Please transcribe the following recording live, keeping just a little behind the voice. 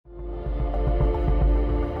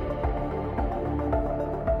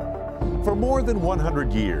For more than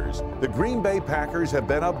 100 years, the Green Bay Packers have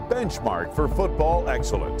been a benchmark for football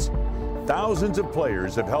excellence. Thousands of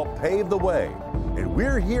players have helped pave the way, and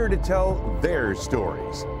we're here to tell their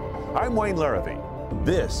stories. I'm Wayne Larrivee.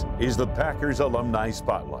 This is the Packers Alumni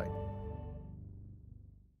Spotlight.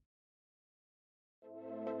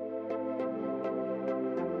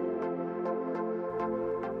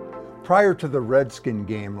 Prior to the Redskin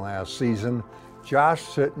game last season, Josh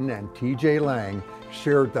Sitton and TJ Lang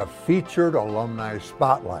shared the featured alumni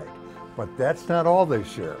spotlight. But that's not all they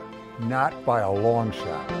share, not by a long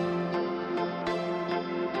shot.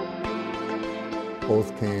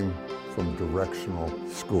 Both came from directional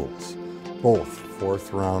schools. Both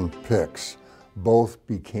fourth-round picks. Both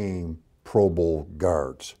became Pro Bowl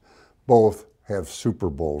guards. Both have Super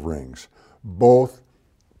Bowl rings. Both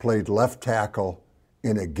played left tackle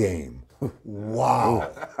in a game.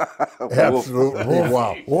 Wow. Absolutely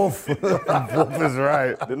wow. Wolf. Wolf is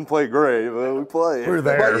right. Didn't play great, but we played. We were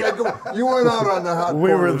there. Yeah, you went out on the hot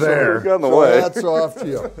We corner, were there. We got in the way. Hats off to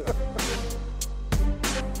you.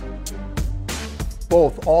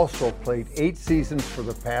 Both also played 8 seasons for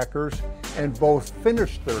the Packers, and both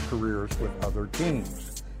finished their careers with other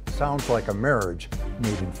teams. Sounds like a marriage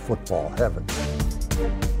made in football heaven.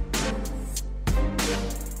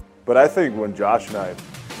 But I think when Josh and I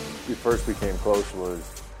first became close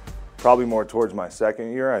was probably more towards my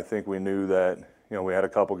second year. I think we knew that, you know, we had a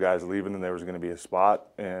couple guys leaving and there was going to be a spot,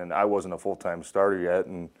 and I wasn't a full-time starter yet,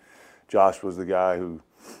 and Josh was the guy who,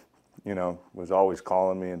 you know, was always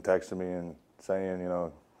calling me and texting me and saying, you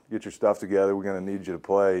know, get your stuff together, we're going to need you to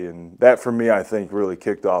play. And that, for me, I think really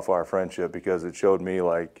kicked off our friendship, because it showed me,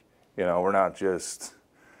 like, you know, we're not just,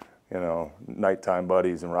 you know, nighttime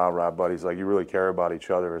buddies and rah-rah buddies. Like, you really care about each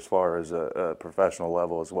other as far as a professional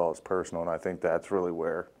level as well as personal, and I think that's really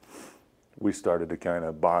where we started to kind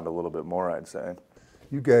of bond a little bit more, I'd say.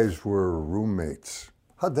 You guys were roommates.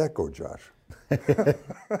 How'd that go, Josh?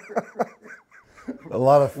 A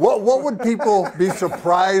lot of. What would people be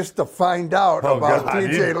surprised to find out about God,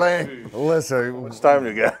 TJ Lang? Listen, It's time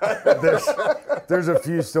to get. there's a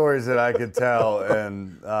few stories that I could tell,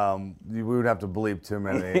 and we would have to bleep too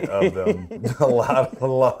many of them. a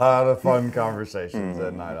lot of fun conversations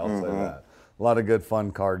at night, I'll say that. A lot of good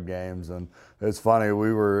fun card games, and it's funny,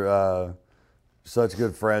 we were such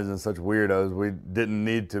good friends and such weirdos, we didn't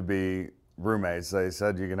need to be roommates. They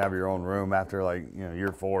said you can have your own room after, like, you know,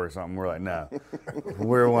 year 4 or something. We're like, no,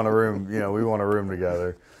 we want a room. You know, we want a room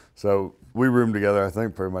together. So we roomed together, I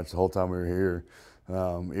think, pretty much the whole time we were here,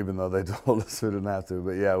 even though they told us we didn't have to.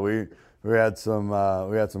 But yeah, we had some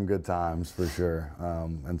good times for sure,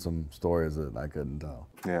 and some stories that I couldn't tell.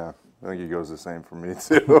 Yeah, I think he goes the same for me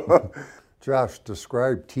too. Josh,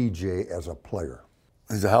 describe TJ as a player.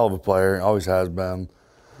 He's a hell of a player. Always has been.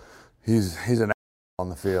 He's an on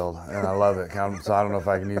the field, and I love it. So I don't know if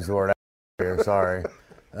I can use the word here. Sorry.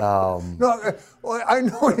 No, I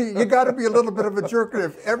know you got to be a little bit of a jerk.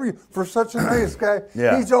 For such a nice guy,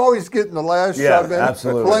 Yeah. he's always getting the last Yeah, shove in,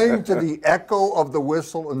 absolutely. playing to the echo of the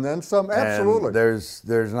whistle and then some. Absolutely. And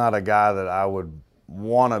there's not a guy that I would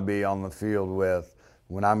want to be on the field with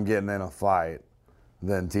when I'm getting in a fight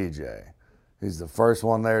than TJ. He's the first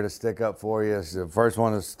one there to stick up for you. He's the first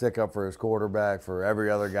one to stick up for his quarterback, for every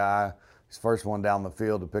other guy. He's the first one down the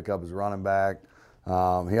field to pick up his running back.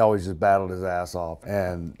 He always just battled his ass off,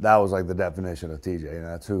 and that was like the definition of TJ, and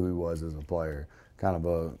that's who he was as a player. Kind of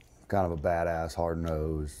a badass,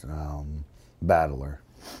 hard-nosed battler.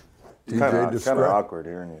 Kind of awkward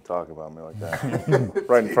hearing you talk about me like that,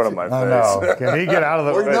 right in front of my face. I know. Can he get out of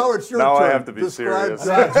the Well, way? now it's your Now turn. I have to be Describe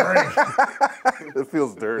serious. Josh. It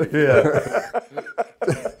feels dirty.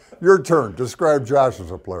 Yeah. Your turn. Describe Josh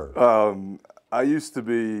as a player. I used to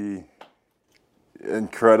be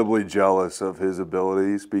incredibly jealous of his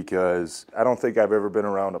abilities, because I don't think I've ever been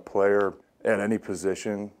around a player at any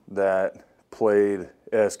position that played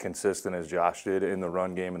as consistent as Josh did in the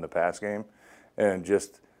run game and the pass game. And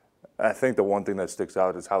just, I think the one thing that sticks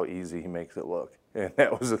out is how easy he makes it look. And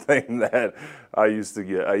that was the thing that I used to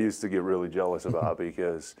get really jealous about,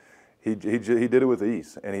 because he did it with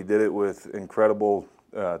ease, and he did it with incredible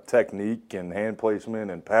technique and hand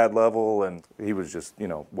placement and pad level, and he was just, you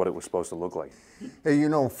know, what it was supposed to look like. Hey, you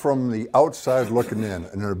know, from the outside looking in,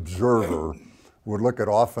 an observer would look at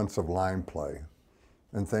offensive line play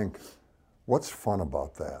and think, what's fun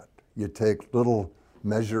about that? You take little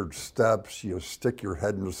measured steps, you stick your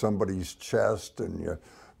head into somebody's chest, and you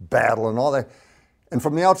battle and all that. And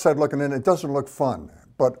from the outside looking in, it doesn't look fun.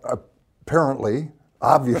 But apparently,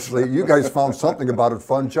 obviously, you guys found something about it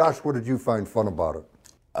fun. Josh, what did you find fun about it?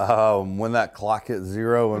 When that clock hit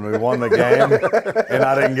 0 and we won the game, and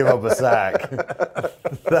I didn't give up a sack.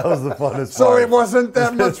 That was the funnest So part. it wasn't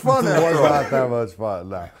that much fun. It was not that much fun.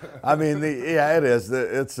 No, I mean, yeah, it is.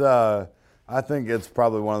 It's. I think it's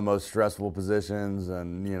probably one of the most stressful positions,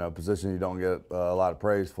 and position you don't get a lot of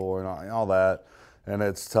praise for, and all that. And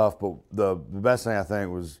it's tough. But the best thing I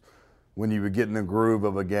think was when you would get in the groove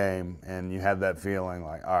of a game, and you had that feeling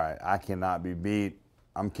like, all right, I cannot be beat.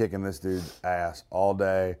 I'm kicking this dude's ass all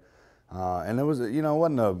day, and it was, it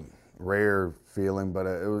wasn't a rare feeling, but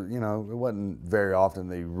it was, it wasn't very often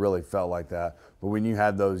that you really felt like that. But when you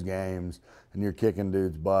had those games and you're kicking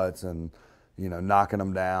dudes' butts and knocking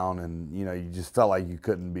them down, and you just felt like you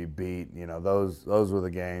couldn't be beat. Those were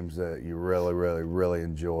the games that you really, really, really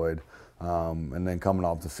enjoyed. And then coming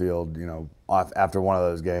off the field, after one of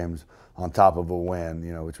those games, on top of a win,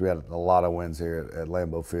 which we had a lot of wins here at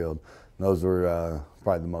Lambeau Field. Those were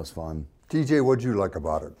probably the most fun. TJ, what'd you like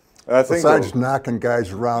about it? I think besides knocking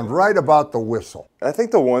guys around right about the whistle. I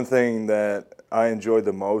think the one thing that I enjoyed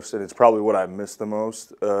the most, and it's probably what I missed the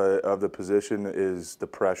most of the position, is the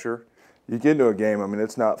pressure. You get into a game, I mean,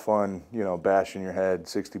 it's not fun, bashing your head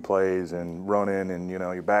 60 plays and running, and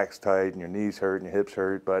your back's tight and your knees hurt and your hips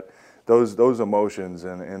hurt. But those emotions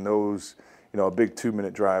and those, a big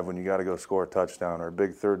 2-minute drive when you got to go score a touchdown, or a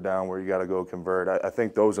big third down where you got to go convert. I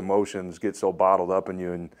think those emotions get so bottled up in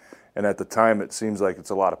you, and at the time it seems like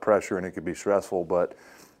it's a lot of pressure and it could be stressful. But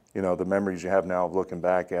the memories you have now of looking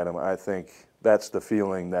back at them, I think that's the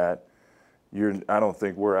feeling that I don't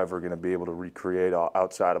think we're ever going to be able to recreate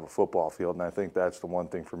outside of a football field. And I think that's the one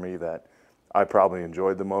thing for me that I probably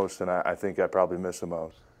enjoyed the most, and I think I probably missed the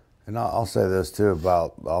most. And I'll say this too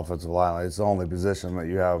about the offensive line. It's the only position that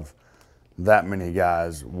you have that many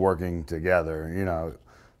guys working together,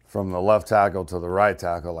 from the left tackle to the right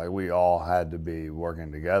tackle, like we all had to be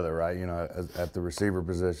working together, right? At the receiver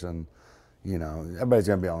position, everybody's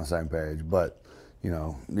going to be on the same page, but,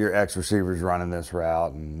 your ex-receiver's running this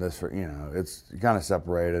route and this, it's kind of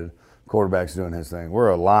separated. Quarterback's doing his thing.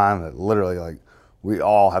 We're a line that literally, we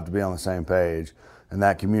all have to be on the same page, and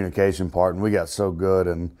that communication part, and we got so good,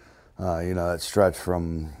 and that stretch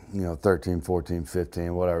from, 13, 14,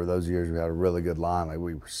 15, whatever, those years we had a really good line.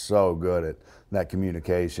 We were so good at that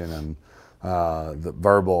communication and the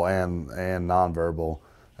verbal and nonverbal.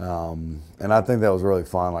 And I think that was really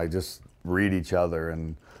fun, just read each other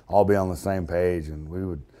and all be on the same page. And we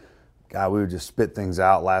would just spit things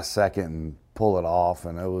out last second and pull it off,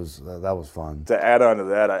 and that was fun. To add on to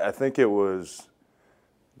that, I think it was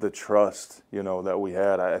the trust, that we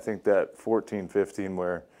had. I think that 14-15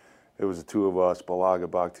 where it was the two of us, Balaga,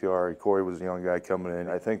 Bakhtiari, Corey was the young guy coming in.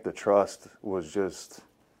 I think the trust was just,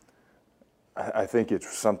 I think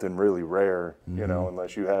it's something really rare,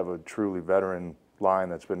 unless you have a truly veteran line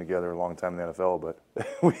that's been together a long time in the NFL. But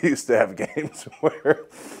we used to have games where,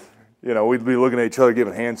 we'd be looking at each other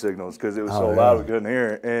giving hand signals because it was so loud we couldn't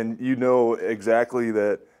hear it. And exactly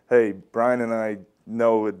that, hey, Brian and I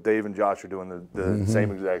know that Dave and Josh are doing the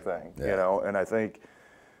same exact thing, and I think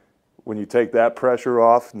when you take that pressure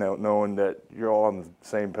off, knowing that you're all on the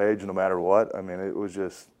same page no matter what, I mean, it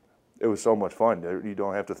was so much fun. You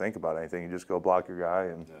don't have to think about anything. You just go block your guy,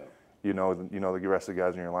 and the rest of the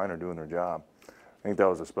guys in your line are doing their job. I think that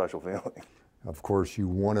was a special feeling. Of course, you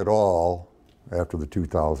won it all after the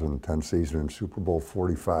 2010 season in Super Bowl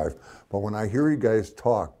 45. But when I hear you guys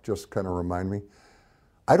talk, just kind of remind me,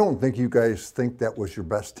 I don't think you guys think that was your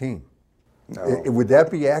best team. No. Would that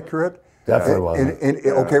be accurate? Definitely wasn't.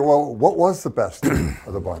 Okay, well, what was the best team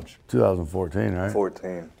of the bunch? 2014, right?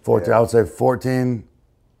 14. 14. Yeah. I would say 14,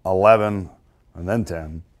 11, and then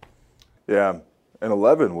 10. Yeah, and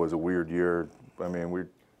 11 was a weird year. I mean, we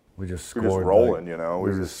just were scored. just rolling,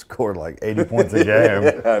 We just scored 80 points a game.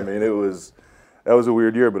 Yeah, I mean, that was a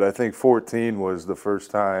weird year, but I think 14 was the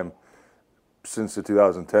first time since the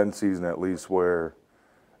 2010 season, at least, where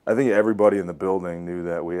I think everybody in the building knew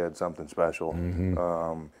that we had something special.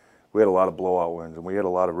 We had a lot of blowout wins, and we had a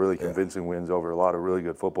lot of really convincing wins over a lot of really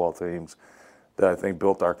good football teams that I think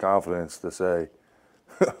built our confidence to say,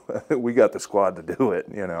 we got the squad to do it,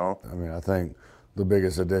 I mean, I think the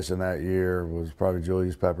biggest addition that year was probably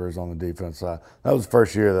Julius Peppers on the defense side. That was the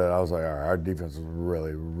first year that I was like, all right, our defense is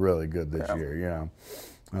really, really good this year,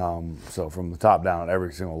 So from the top down at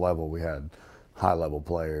every single level, we had high-level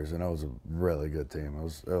players, and it was a really good team.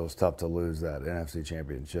 It was tough to lose that NFC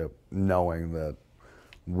championship knowing that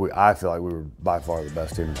I feel like we were by far the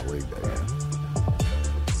best team in the league that year.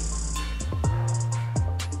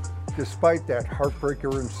 Despite that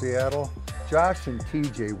heartbreaker in Seattle, Josh and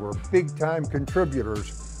TJ were big-time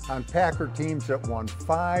contributors on Packer teams that won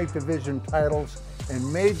 5 division titles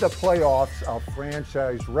and made the playoffs a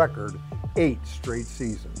franchise record 8 straight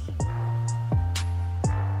seasons.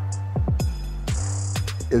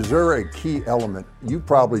 Is there a key element, you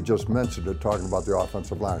probably just mentioned it talking about the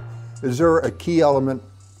offensive line, is there a key element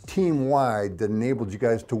team-wide that enabled you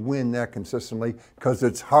guys to win that consistently? Because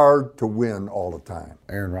it's hard to win all the time.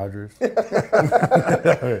 Aaron Rodgers. It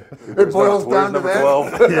boils down to number that.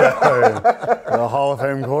 12? Yeah, the Hall of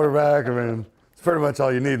Fame quarterback. I mean, it's pretty much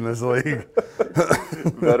all you need in this league.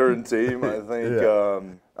 Veteran team, I think.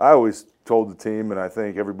 I always told the team, and I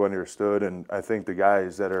think everybody understood, and I think the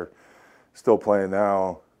guys that are still playing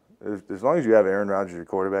now, as long as you have Aaron Rodgers your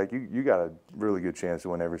quarterback, you got a really good chance to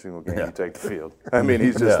win every single game you take the field. I mean,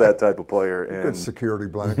 he's just that type of player. And Good security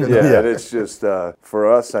blanket. yeah, and it's just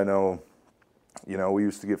for us. I know, we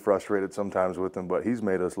used to get frustrated sometimes with him, but he's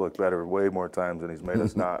made us look better way more times than he's made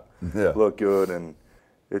us not look good. And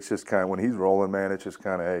it's just kind of when he's rolling, man. It's just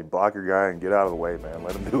kind of, hey, block your guy and get out of the way, man.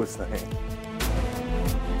 Let him do his thing.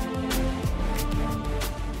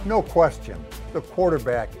 No question, the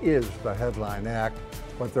quarterback is the headline act,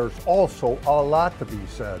 but there's also a lot to be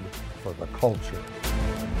said for the culture.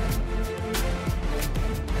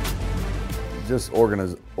 Just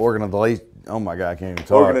organization. Oh my God, I can't even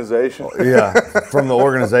talk. Organization. Yeah, from the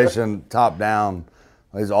organization top down,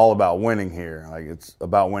 it's all about winning here. Like, it's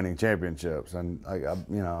about winning championships, and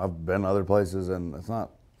I've been other places, and it's not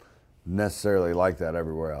necessarily like that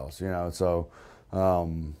everywhere else. So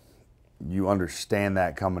you understand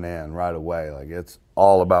that coming in right away. Like, it's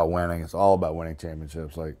all about winning. It's all about winning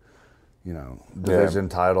championships. Like, division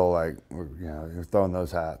title, like, you're throwing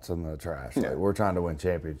those hats in the trash. Like, we're trying to win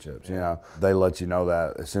championships. They let you know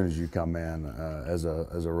that as soon as you come in as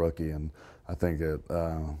a rookie, and I think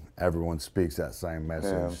that everyone speaks that same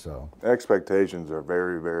message. Yeah. So Expectations are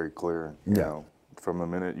very, very clear. You know, from the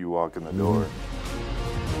minute you walk in the door.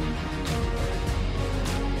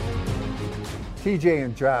 TJ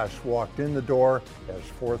and Josh walked in the door as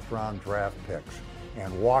 4th-round draft picks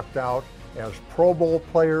and walked out as Pro Bowl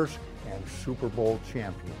players and Super Bowl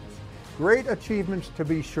champions. Great achievements to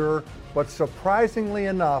be sure, but surprisingly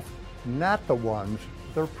enough, not the ones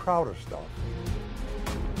they're proudest of.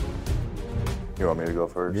 You want me to go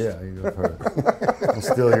first? yeah, you go first. I'll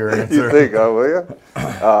steal your answer. You think, will you?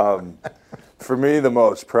 For me, the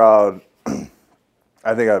most proud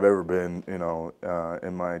I think I've ever been,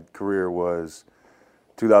 in my career was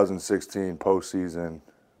 2016 postseason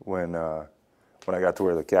when I got to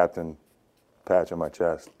wear the captain patch on my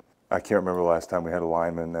chest. I can't remember the last time we had a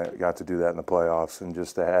lineman that got to do that in the playoffs, and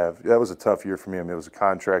just to have, that was a tough year for me. I mean, it was a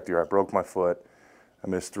contract year. I broke my foot. I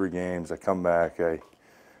missed 3 games. I come back. I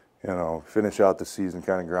finish out the season,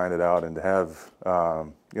 kind of grind it out, and to have,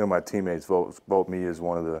 my teammates vote me as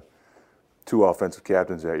one of the 2 offensive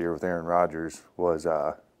captains that year with Aaron Rodgers was,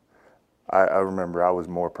 I remember I was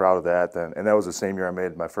more proud of that and that was the same year I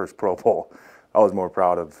made my first Pro Bowl. I was more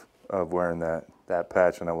proud of wearing that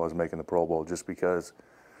patch than I was making the Pro Bowl, just because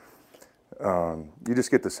you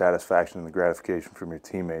just get the satisfaction and the gratification from your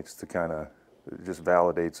teammates to kind of just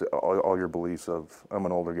validates all your beliefs of, I'm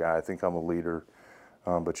an older guy, I think I'm a leader,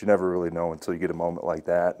 but you never really know until you get a moment like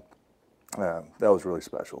that. That was really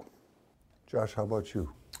special. Josh, how about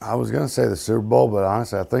you? I was going to say the Super Bowl, but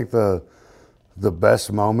honestly, I think the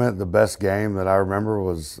best moment, the best game that I remember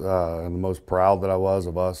was, and the most proud that I was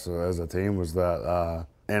of us as a team was that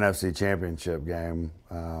NFC Championship game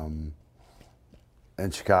in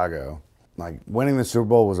Chicago. Like, winning the Super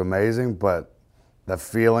Bowl was amazing, but the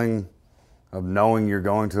feeling of knowing you're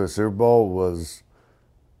going to a Super Bowl was,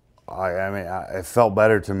 it felt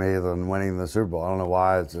better to me than winning the Super Bowl. I don't know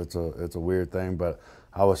why. It's a weird thing, but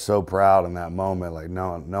I was so proud in that moment, like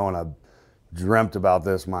knowing I dreamt about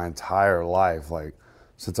this my entire life, like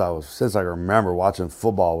since I remember watching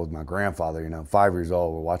football with my grandfather. 5 years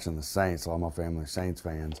old, we're watching the Saints. All my family Saints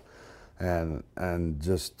fans, and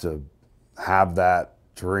just to have that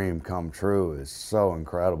dream come true is so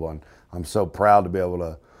incredible, and I'm so proud to be able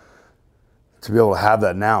to have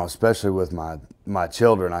that now, especially with my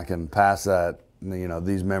children. I can pass that,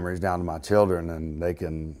 these memories down to my children, and they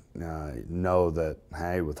can know that,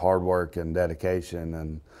 hey, with hard work and dedication,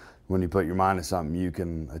 and when you put your mind to something, you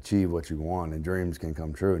can achieve what you want, and dreams can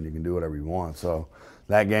come true, and you can do whatever you want. So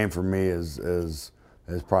that game for me is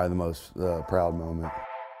probably the most proud moment.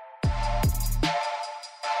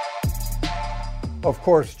 Of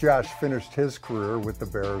course, Josh finished his career with the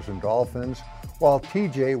Bears and Dolphins, while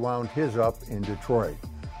TJ wound his up in Detroit.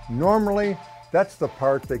 Normally, that's the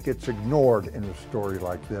part that gets ignored in a story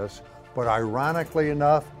like this, but ironically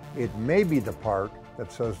enough, it may be the part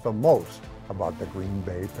that says the most about the Green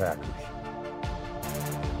Bay Packers.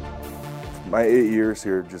 My 8 years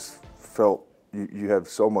here just felt you have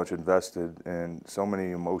so much invested and so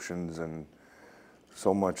many emotions and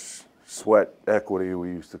so much sweat equity, we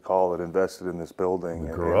used to call it, invested in this building.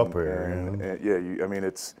 You grew up here. And yeah, I mean,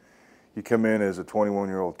 you come in as a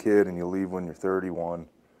 21-year-old kid and you leave when you're 31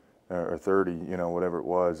 or 30, you know, whatever it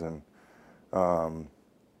was. And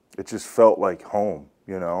it just felt like home,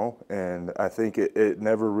 you know. And I think it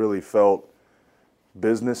never really felt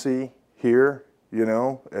businessy here, you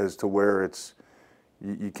know, as to where it's,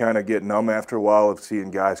 you kind of get numb after a while of seeing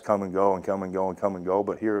guys come and go and come and go and come and go.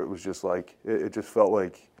 But here it was just like, it just felt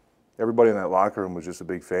like everybody in that locker room was just a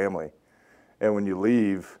big family. And when you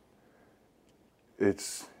leave,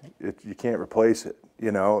 you can't replace it,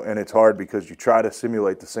 you know. And it's hard because you try to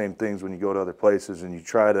simulate the same things when you go to other places, and you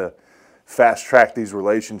try to fast track these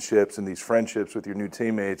relationships and these friendships with your new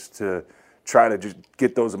teammates to try to just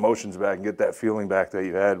get those emotions back and get that feeling back that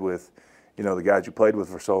you had with, you know, the guys you played with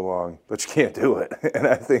for so long, but you can't do it. And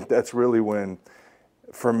I think that's really when,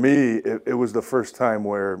 for me, it was the first time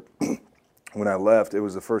where, when I left, it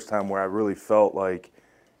was the first time where I really felt like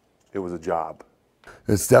it was a job.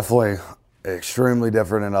 It's definitely extremely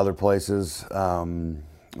different in other places.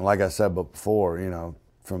 Like I said before, you know,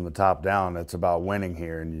 from the top down, it's about winning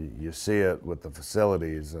here, and you see it with the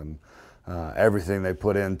facilities and everything they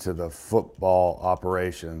put into the football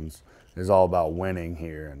operations is all about winning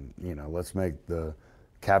here. And, you know, let's make the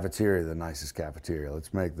cafeteria the nicest cafeteria.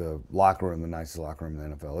 Let's make the locker room the nicest locker room in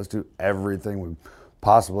the NFL. Let's do everything we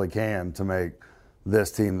possibly can to make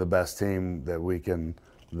this team the best team that we can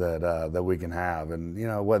that we can have. And, you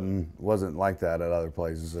know, it wasn't like that at other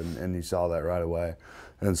places, and you saw that right away.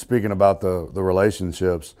 And speaking about the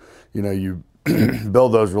relationships, you know, you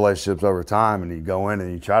build those relationships over time, and you go in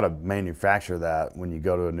and you try to manufacture that when you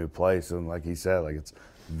go to a new place. And like he said, like, it's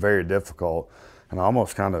very difficult and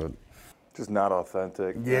almost kind of just not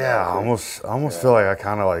authentic. Yeah, I almost feel like I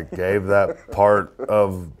kind of like gave that part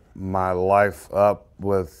of my life up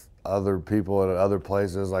with other people at other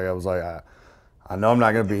places. Like, I was like, I know I'm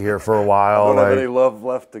not going to be here for a while. I don't have like, any love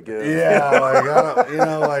left to give. Yeah, like, I don't, you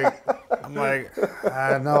know, like, I'm like,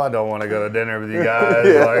 I know I don't want to go to dinner with you guys.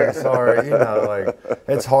 Yeah. Like, sorry, you know, like,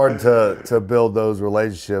 it's hard to build those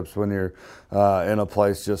relationships when you're in a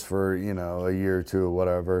place just for, you know, a year or two or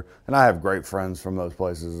whatever. And I have great friends from those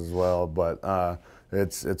places as well, but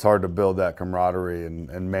it's hard to build that camaraderie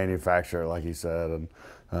and manufacture it, like he said. And,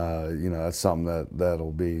 you know, that's something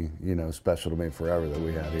that'll be, you know, special to me forever that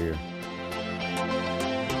we had here.